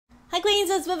Hi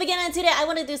Queens, it's Vivi again, and today I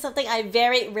want to do something I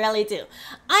very rarely do.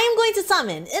 I am going to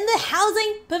summon in the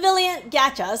Housing Pavilion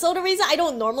Gacha. So the reason I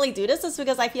don't normally do this is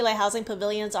because I feel like Housing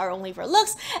Pavilions are only for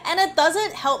looks, and it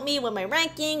doesn't help me with my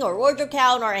ranking or wardrobe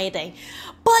count or anything.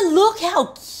 But look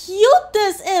how cute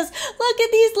this is! Look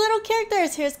at these little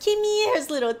characters. Here's Kimmy, here's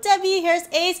little Debbie, here's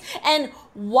Ace, and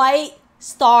White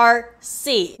Star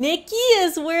C. Nikki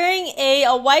is wearing a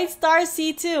White Star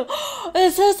C too.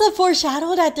 Is this a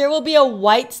foreshadow that there will be a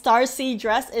White Star C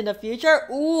dress in the future?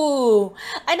 Ooh,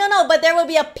 I don't know, but there will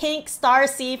be a pink Star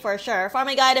C for sure. Find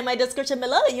my guide in my description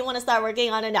below if you want to start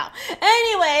working on it now.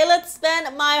 Anyway, let's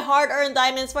spend my hard-earned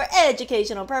diamonds for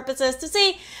educational purposes to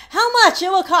see how much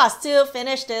it will cost to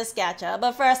finish this gacha.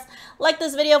 But first, like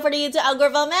this video for the YouTube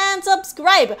algorithm and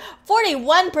subscribe.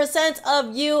 41%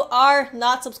 of you are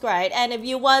not subscribed, and if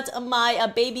you want my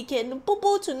baby kitten Boo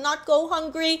Boo to not go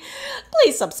hungry,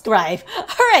 please subscribe.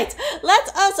 Alright, let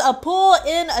us pull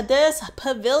in this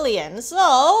pavilion. So,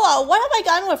 what have I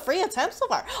gotten with free attempts so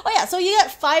far? Oh yeah, so you get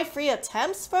 5 free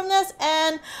attempts from this,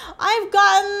 and I've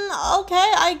gotten,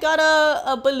 okay, I got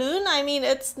a balloon. I mean,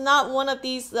 it's not one of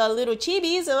these little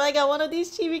chibis. If I got one of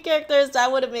these chibi characters, that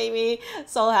would have made me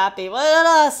so happy. What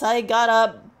else? I got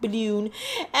a balloon,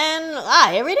 and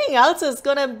everything else is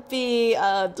gonna be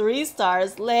 3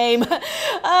 stars. Lame.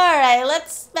 Alright,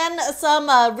 let's spend some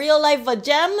real life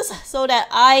gems so that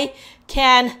I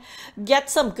can get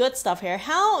some good stuff here.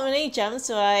 How many gems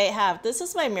do I have? This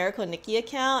is my Miracle Nikki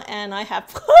account, and I have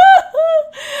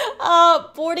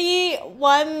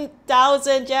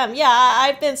 41,000 gems. Yeah,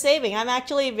 I've been saving. I'm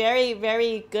actually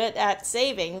very good at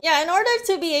saving. Yeah, in order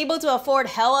to be able to afford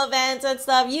hell events and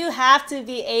stuff, you have to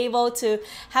be able to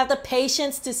have the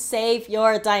patience to save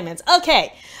your diamonds.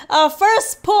 Okay,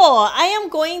 first pull. I am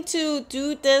going to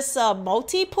do this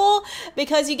multi-pull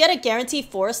because you get a guaranteed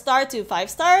 4-star to 5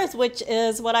 stars, which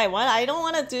is what I want. I don't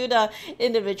want to do the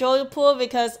individual pull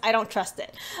because I don't trust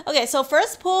it. Okay, so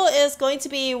first pull is going to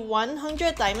be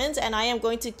 100 diamonds, and I am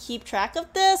going to keep track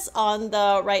of this on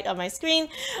the right of my screen.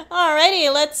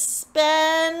 Alrighty, let's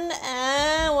spend,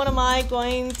 and what am I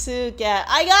going to get?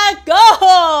 I got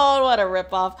gold! What a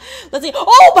ripoff. Let's see.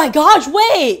 Oh my gosh,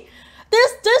 wait!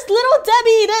 There's little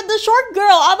Debbie, the short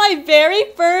girl, on my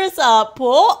very first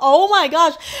pull. Oh my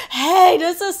gosh. Hey,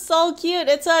 this is so cute.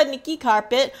 It's a Nikki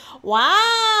carpet.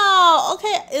 Wow.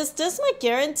 Okay, is this my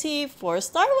guarantee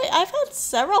 4-star? Wait, I've had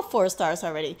several 4 stars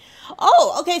already.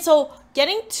 Oh, okay, so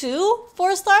getting 2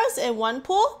 4 stars in one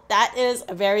pull, that is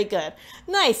very good.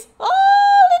 Nice. Oh,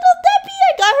 little Debbie,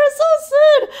 I got her so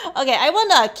soon. Okay, I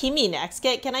want a Kimmy next.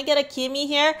 Can I get a Kimmy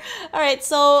here? Alright,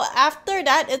 so after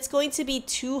that, it's going to be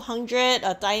 200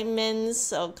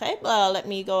 diamonds. Okay, let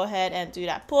me go ahead and do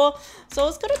that pull. So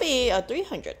it's going to be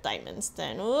 300 diamonds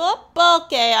then. Whoop,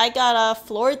 okay, I got a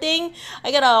floor thing.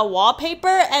 I got a wallpaper,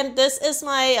 and this is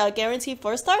my guaranteed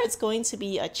 4-star. It's going to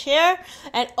be a chair.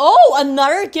 And oh,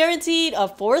 another guaranteed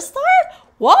 4-star?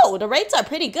 Whoa, the rates are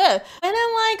pretty good. When am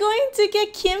I going to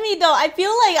get Kimmy though? I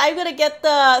feel like I'm gonna get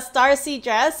the Star C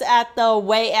dress at the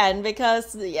way end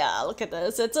because, yeah, look at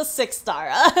this. It's a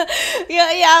 6-star.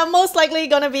 yeah, most likely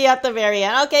gonna be at the very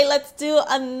end. Okay, let's do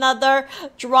another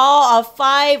draw of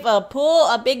 5 pull.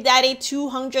 A Big Daddy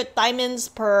 200 diamonds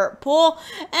per pull.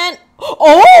 And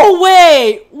oh,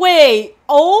 wait.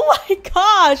 Oh my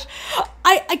gosh.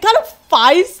 I got a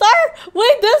 5-star?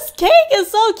 Wait, this cake is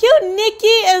so cute. Nikki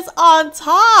is on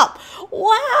top.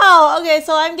 Wow. Okay,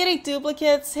 so I'm getting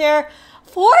duplicates here.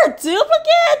 4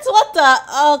 duplicates? What the?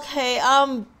 Okay,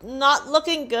 not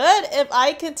looking good. If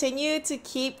I continue to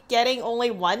keep getting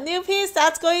only 1 new piece,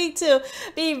 that's going to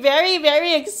be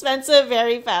very expensive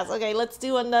very fast. Okay, let's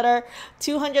do another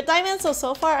 200 diamonds.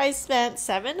 So far I spent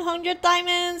 700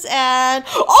 diamonds, and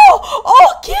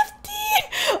oh, Gifty!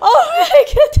 Oh my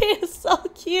goodness, it's so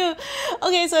cute.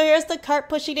 Okay, so here's the cart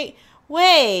pushing it.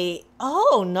 Wait,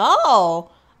 oh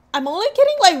no. I'm only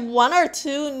getting like 1 or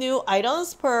 2 new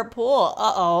items per pull.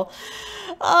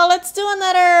 Let's do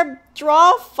another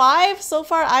draw 5. So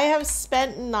far, I have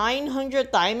spent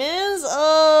 900 diamonds.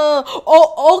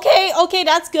 Okay,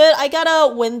 that's good. I got a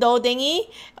window thingy.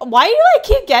 Why do I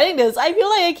keep getting this? I feel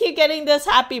like I keep getting this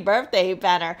happy birthday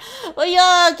banner. But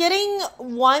yeah, getting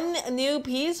 1 new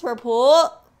piece per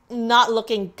pull, not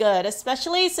looking good,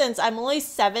 especially since I'm only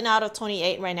 7 out of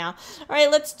 28 right now. All right,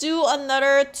 let's do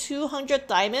another 200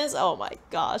 diamonds. Oh my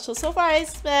gosh. So far I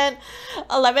spent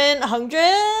 1,100.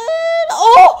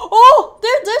 Oh,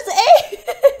 there's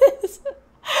Ace.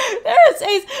 There's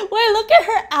face. Wait, look at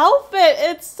her outfit.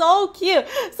 It's so cute.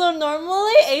 So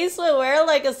normally Ace would wear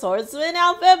like a swordsman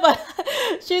outfit, but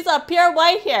she's a pure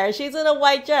white hair. She's in a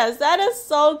white dress. That is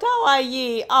so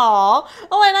kawaii. Aw.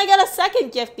 Oh, and I got a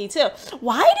second gifty too.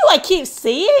 Why do I keep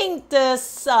seeing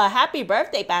this happy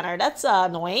birthday banner? That's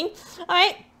annoying. All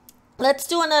right, let's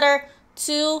do another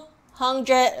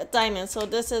 200 diamonds. So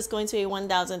this is going to be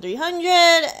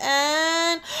 1,300,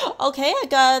 and okay, I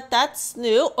got, that's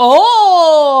new.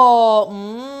 Oh,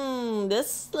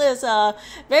 this is a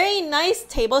very nice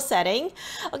table setting.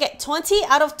 Okay, 20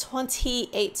 out of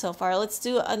 28 so far. Let's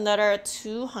do another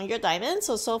 200 diamonds.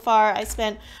 So far I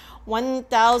spent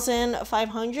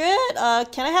 1,500.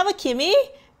 Can I have a Kimmy?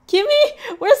 Kimmy?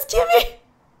 Where's Kimmy?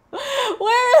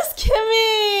 Where is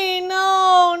Kimmy?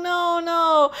 No, no,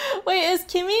 no. Wait, is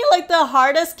Kimmy like the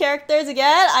hardest character to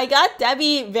get? I got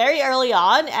Debbie very early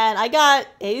on and I got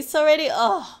Ace already.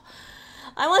 Oh,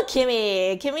 I want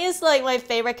Kimmy. Kimmy is like my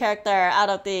favorite character out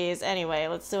of these. Anyway,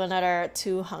 let's do another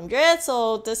 200.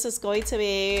 So this is going to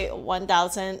be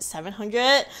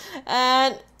 1,700.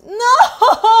 And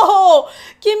no!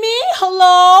 Kimmy,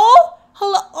 hello?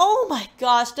 Hello? Oh my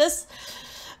gosh, this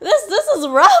is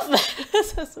rough.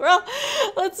 This is rough.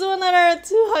 Let's do another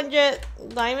 200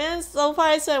 diamonds. So far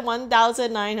I spent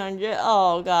 1,900.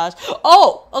 Oh gosh.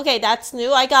 Oh, okay, that's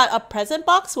new. I got a present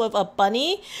box with a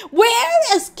bunny. Where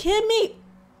is Kimmy?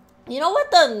 You know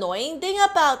what the annoying thing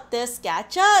about this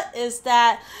gacha is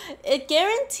that it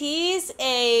guarantees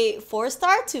a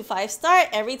 4-star to 5-star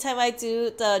every time I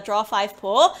do the draw 5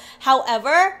 pull.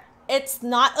 However, it's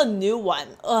not a new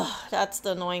one. Ugh, that's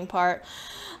the annoying part.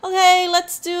 Okay,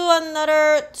 let's do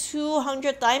another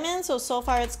 200 diamonds. So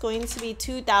far it's going to be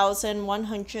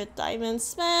 2,100 diamonds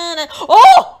spent. And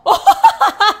oh!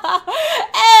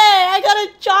 Hey, I got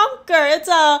a chonker. It's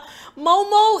a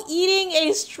Momo eating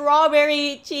a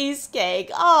strawberry cheesecake.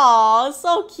 Oh,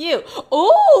 so cute.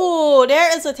 Oh,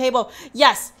 there is a table.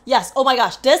 Yes, yes. Oh my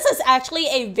gosh, this is actually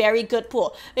a very good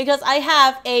pool because I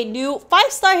have a new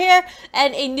 5-star here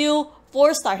and a new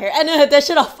 4-star here and an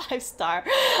additional 5-star.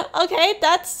 Okay,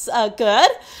 that's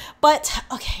good. But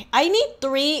okay, I need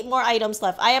 3 more items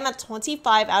left. I am at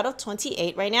 25 out of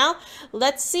 28 right now.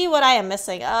 Let's see what I am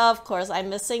missing. Of course, I'm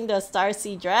missing the Star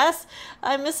Sea dress.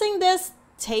 I'm missing this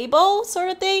table sort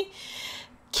of thing.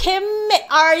 Kim,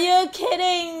 are you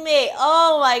kidding me?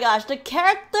 Oh my gosh, the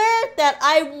character that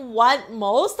I want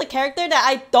most, the character that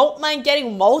I don't mind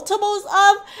getting multiples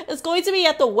of is going to be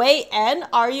at the way end.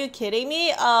 Are you kidding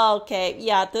me? Okay,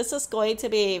 yeah, this is going to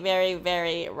be very,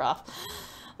 very rough.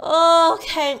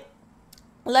 Okay,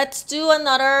 let's do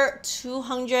another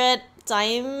 200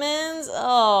 diamonds.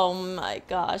 Oh my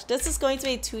gosh, this is going to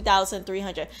be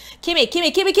 2,300. Kimmy,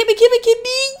 Kimmy, Kimmy, Kimmy, Kimmy,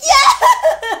 Kimmy. Yes!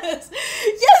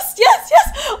 Yes, yes, yes.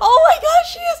 Oh my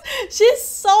gosh, she's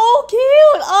so cute.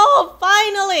 Oh,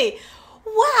 finally.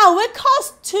 Wow, it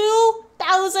costs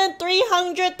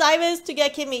 2,300 diamonds to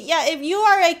get Kimmy. Yeah, if you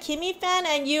are a Kimmy fan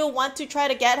and you want to try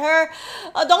to get her,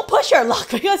 don't push your luck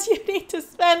because you need to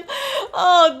spend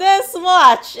this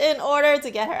much in order to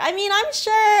get her. I mean, I'm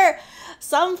sure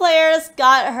some players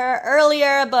got her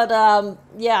earlier, but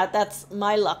yeah, that's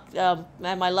my luck, and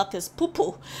my luck is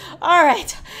poo-poo. All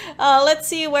right, let's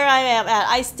see where I am at.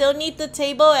 I still need the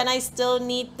table, and I still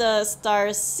need the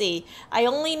Star Sea. I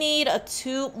only need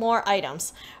 2 more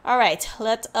items. All right,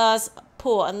 let us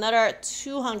pull another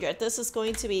 200. This is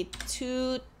going to be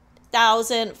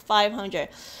 2,500.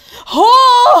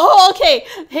 Oh, okay.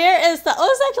 Here is the. Oh,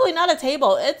 it's actually not a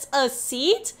table. It's a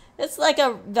seat. It's like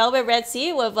a velvet red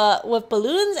seat with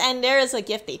balloons, and there is a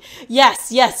gifty.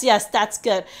 Yes, yes, yes, that's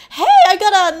good. Hey, I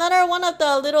got another one of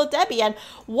the little Debbie, and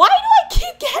why do I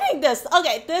keep getting this?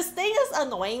 Okay, this thing is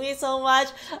annoying me so much.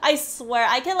 I swear,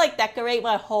 I can like decorate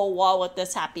my whole wall with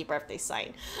this happy birthday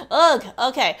sign. Ugh,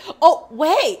 okay. Oh,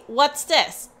 wait, what's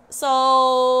this?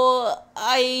 So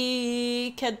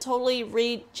I can totally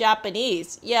read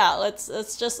Japanese. Yeah, let's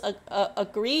just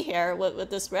agree here with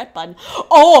this red button.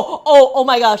 Oh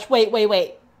my gosh, wait.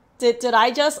 Did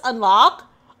I just unlock?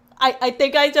 I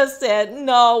think I just did.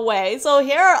 No way. So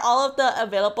here are all of the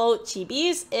available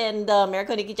chibis in the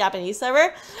Miracle Nikki Japanese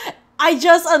server. I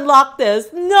just unlocked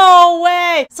this. No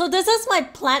way. So this is my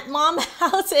plant mom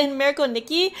house in Miracle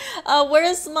Nikki.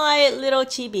 Where's my little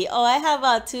chibi? Oh, I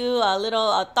have 2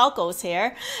 little tacos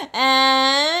here.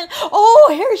 And oh,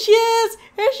 here she is.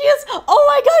 Here she is. Oh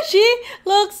my gosh, she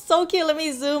looks so cute. Let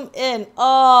me zoom in.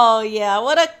 Oh yeah,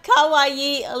 what a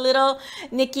kawaii little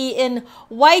Nikki in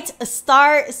white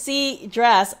Star Sea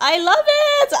dress. I love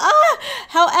it.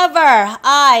 However,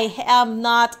 I am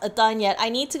not done yet. I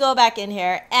need to go back in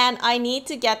here and I I need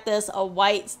to get this a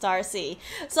white star C.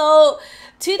 So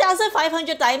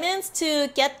 2,500 diamonds to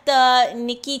get the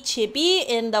Nikki Chibi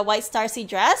in the white star C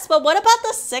dress. But what about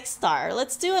the 6 star?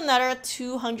 Let's do another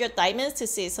 200 diamonds to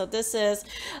see. So this is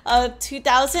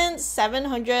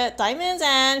 2,700 diamonds,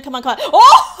 and come on, come on.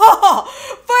 Oh,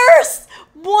 first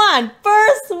one.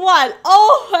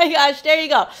 Oh my gosh, there you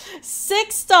go.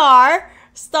 6 star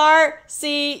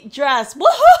C dress.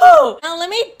 Woohoo! Now let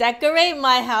me decorate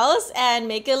my house and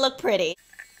make it look pretty.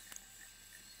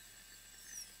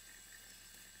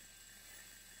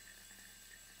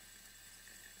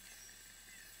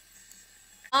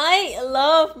 I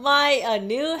love my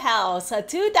new house.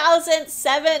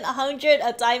 2,700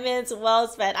 diamonds well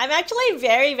spent. I'm actually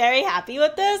very, very happy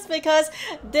with this because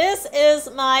this is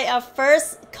my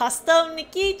first custom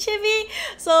Nikki Chibi.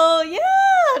 So yeah,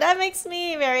 that makes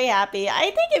me very happy.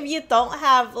 I think if you don't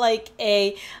have like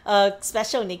a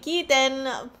special Nikki, then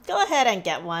go ahead and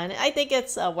get one. I think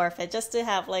it's worth it just to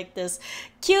have like this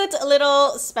cute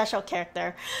little special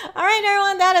character. Alright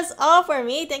everyone, that is all for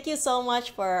me. Thank you so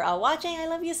much for watching. I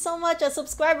love you so much.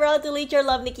 Subscribe or I'll delete your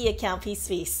Love Nikki account.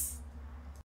 Peace.